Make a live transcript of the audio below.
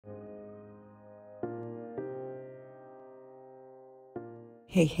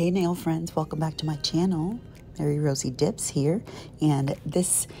Hey nail friends, welcome back to my channel. Mary Rosie Dips here, and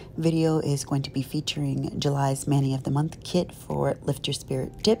this video is going to be featuring July's Manny of the Month kit for Lift Your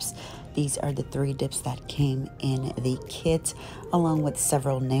Spirit dips. These are the 3 dips that came in the kit, along with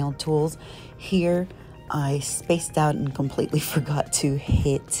several nail tools. Here I spaced out and completely forgot to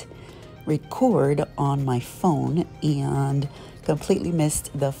hit record on my phone and completely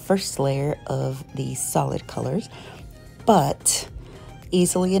missed the first layer of the solid colors, but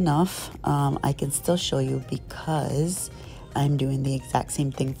easily enough, I can still show you because I'm doing the exact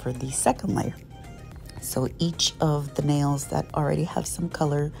same thing for the second layer. So each of the nails that already have some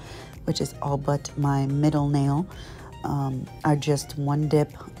color, which is all but my middle nail, are just 1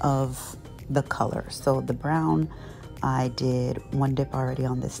 dip of the color. So the brown, I did 1 dip already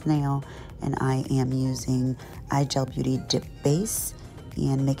on this nail, and I am using iGel Beauty Dip Base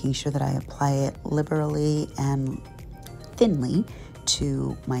and making sure that I apply it liberally and thinly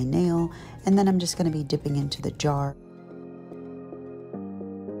to my nail, and then I'm just going to be dipping into the jar.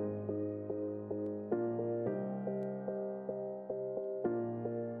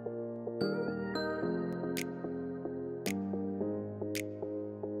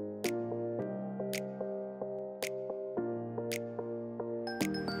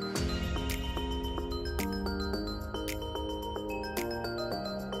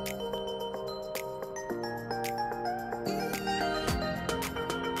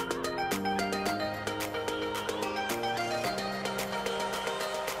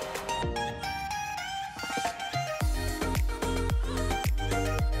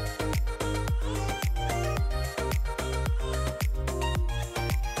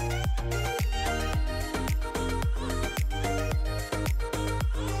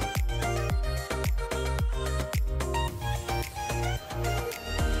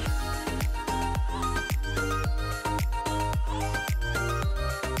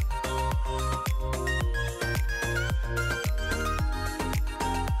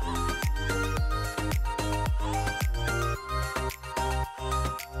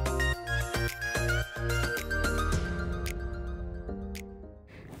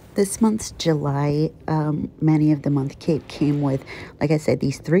 This month's July Manny of the Month kit came with, like I said,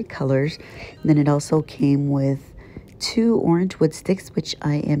 these 3 colors. And then it also came with 2 orange wood sticks, which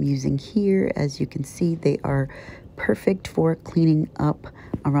I am using here. As you can see, they are perfect for cleaning up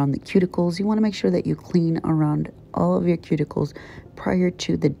around the cuticles. You want to make sure that you clean around all of your cuticles prior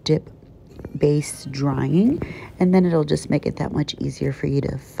to the dip base drying, and then it'll just make it that much easier for you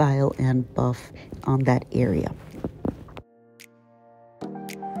to file and buff on that area.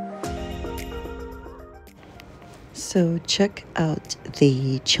 So check out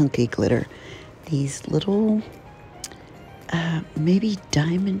the chunky glitter. These little, maybe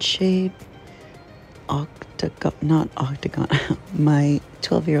diamond shape, octagon, not octagon. My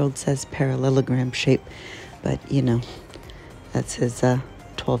 12-year-old says parallelogram shape, but you know, that's his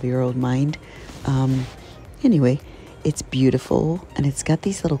 12-year-old mind. Anyway, it's beautiful, and it's got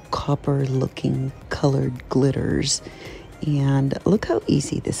these little copper-looking colored glitters. And look how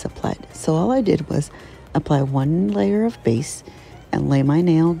easy this applied. So all I did was apply 1 layer of base and lay my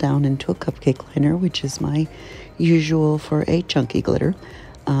nail down into a cupcake liner, which is my usual for a chunky glitter.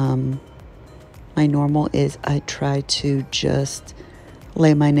 My normal is I try to just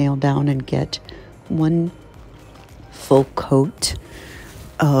lay my nail down and get 1 full coat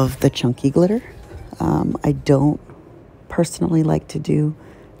of the chunky glitter. I don't personally like to do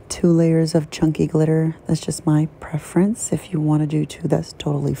 2 layers of chunky glitter. That's just my preference. If you want to do 2, that's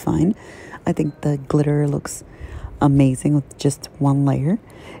totally fine. I think the glitter looks amazing with just 1 layer.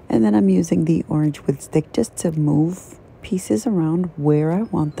 And then I'm using the orange wood stick just to move pieces around where I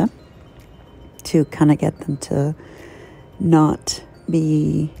want them, to kind of get them to not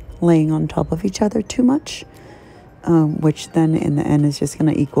be laying on top of each other too much, which then in the end is just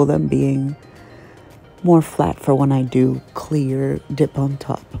going to equal them being more flat for when I do clear dip on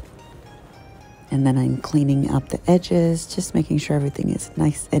top. And then I'm cleaning up the edges, just making sure everything is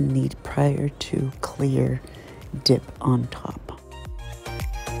nice and neat prior to clear dip on top.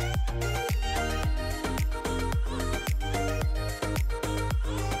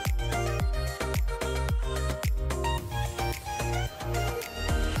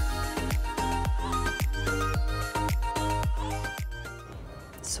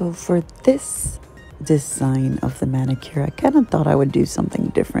 So for this design of the manicure, I kind of thought I would do something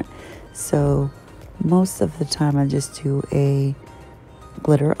different. So most of the time I just do a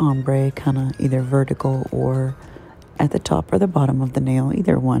glitter ombre, kind of either vertical or at the top or the bottom of the nail,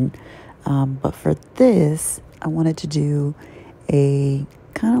 either one. But for this, I wanted to do a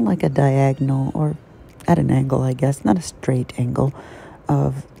kind of like a diagonal, or at an angle, I guess, not a straight angle,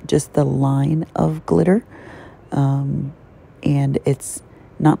 of just the line of glitter. And it's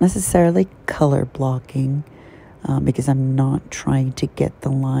not necessarily color blocking because I'm not trying to get the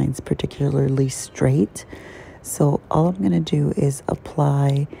lines particularly straight. So all I'm going to do is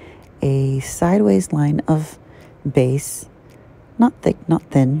apply a sideways line of base, not thick, not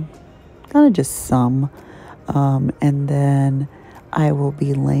thin, kind of just some. And then I will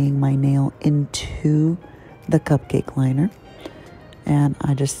be laying my nail into the cupcake liner. And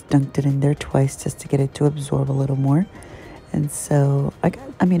I just dunked it in there twice just to get it to absorb a little more. And so I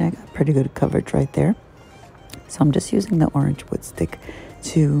got pretty good coverage right there. So I'm just using the orange wood stick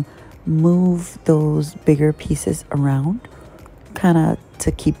to move those bigger pieces around, kind of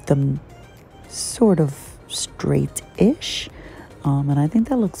to keep them sort of straight-ish. And I think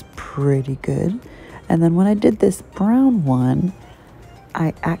that looks pretty good. And then when I did this brown one,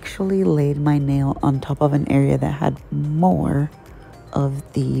 I actually laid my nail on top of an area that had more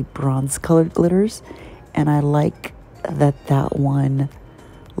of the bronze colored glitters, and I like that one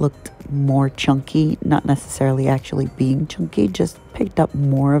looked more chunky, not necessarily actually being chunky, just picked up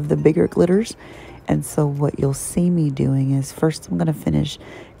more of the bigger glitters. And so what you'll see me doing is first I'm going to finish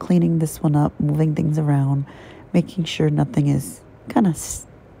cleaning this one up, moving things around, making sure nothing is kind of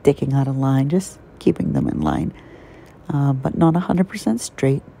sticking out of line, just keeping them in line, but not 100%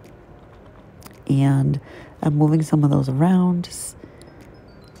 straight. And I'm moving some of those around, just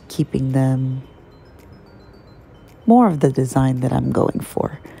keeping them more of the design that I'm going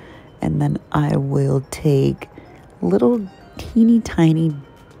for. And then I will take little teeny tiny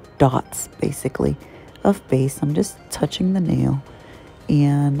dots basically of base. I'm just touching the nail,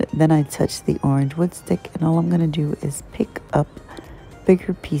 and then I touch the orange wood stick, and all I'm going to do is pick up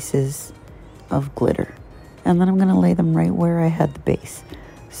bigger pieces of glitter, and then I'm going to lay them right where I had the base.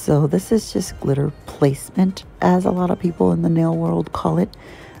 So this is just glitter placement, as a lot of people in the nail world call it.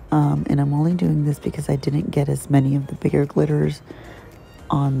 And I'm only doing this because I didn't get as many of the bigger glitters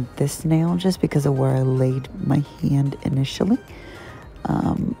on this nail, just because of where I laid my hand initially.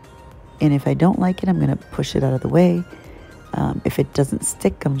 And if I don't like it, I'm going to push it out of the way. If it doesn't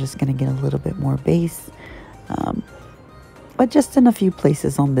stick, I'm just going to get a little bit more base. But just in a few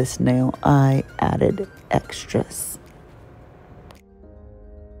places on this nail, I added extras.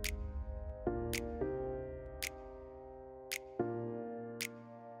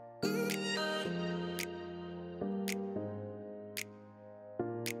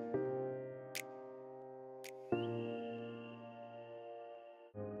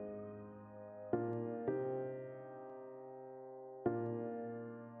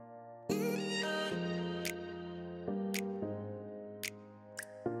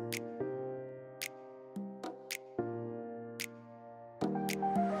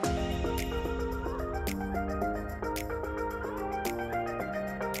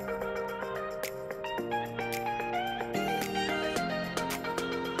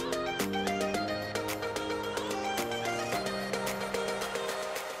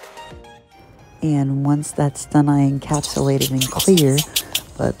 And once that's done, I encapsulate it in clear.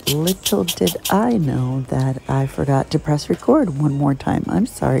 But little did I know that I forgot to press record one more time. I'm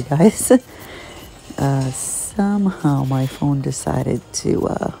sorry, guys. Somehow my phone decided to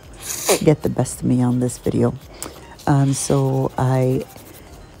get the best of me on this video. So I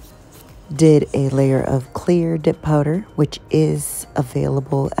did a layer of clear dip powder, which is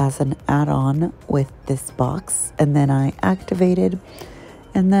available as an add-on with this box. And then I activated.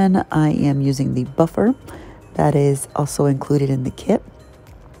 And then I am using the buffer that is also included in the kit.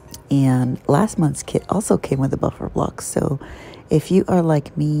 And last month's kit also came with a buffer block. So if you are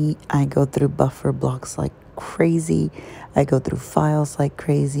like me, I go through buffer blocks like crazy. I go through files like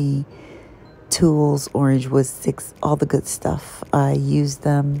crazy. Tools, orange wood sticks, all the good stuff. I use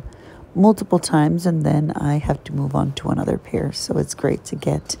them multiple times and then I have to move on to another pair. So it's great to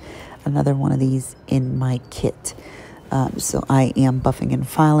get another one of these in my kit. So I am buffing and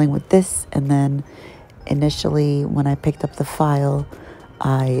filing with this, and then initially when I picked up the file,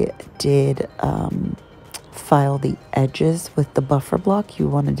 I did file the edges with the buffer block. You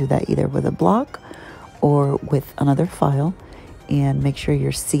want to do that either with a block or with another file, and make sure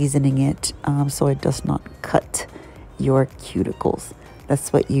you're seasoning it so it does not cut your cuticles.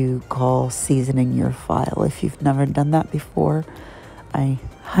 That's what you call seasoning your file. If you've never done that before, I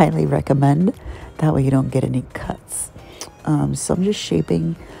highly recommend. That way you don't get any cuts. So I'm just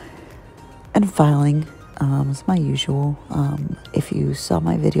shaping and filing as my usual. If you saw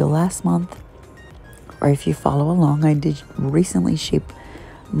my video last month, or if you follow along, I did recently shape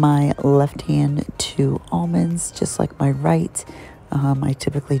my left hand to almonds, just like my right. I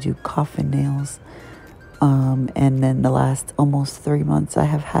typically do coffin nails And then the last almost 3 months, I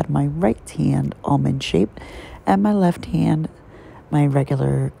have had my right hand almond shape and my left hand my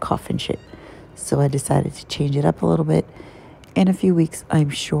regular coffin shape. So I decided to change it up a little bit. In a few weeks, I'm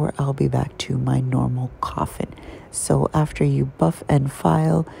sure I'll be back to my normal coffin. So after you buff and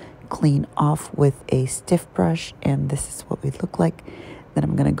file, clean off with a stiff brush, and this is what we look like. Then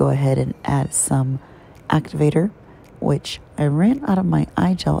I'm going to go ahead and add some activator, which I ran out of my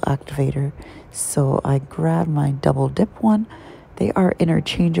iGel activator, so I grabbed my double dip one. They are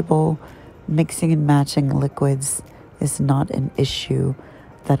interchangeable. Mixing and matching liquids is not an issue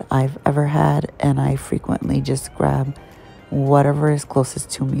that I've ever had, and I frequently just grab whatever is closest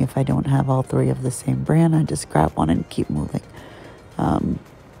to me. If I don't have all three of the same brand, I just grab one and keep moving.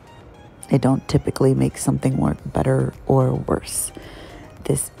 I don't typically make something work better or worse.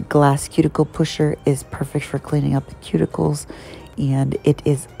 This glass cuticle pusher is perfect for cleaning up the cuticles, and it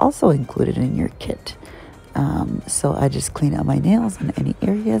is also included in your kit. So I just clean up my nails in any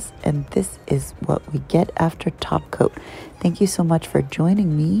areas, and this is what we get after top coat. Thank you so much for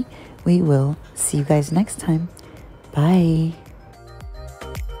joining me. We will see you guys next time. Bye.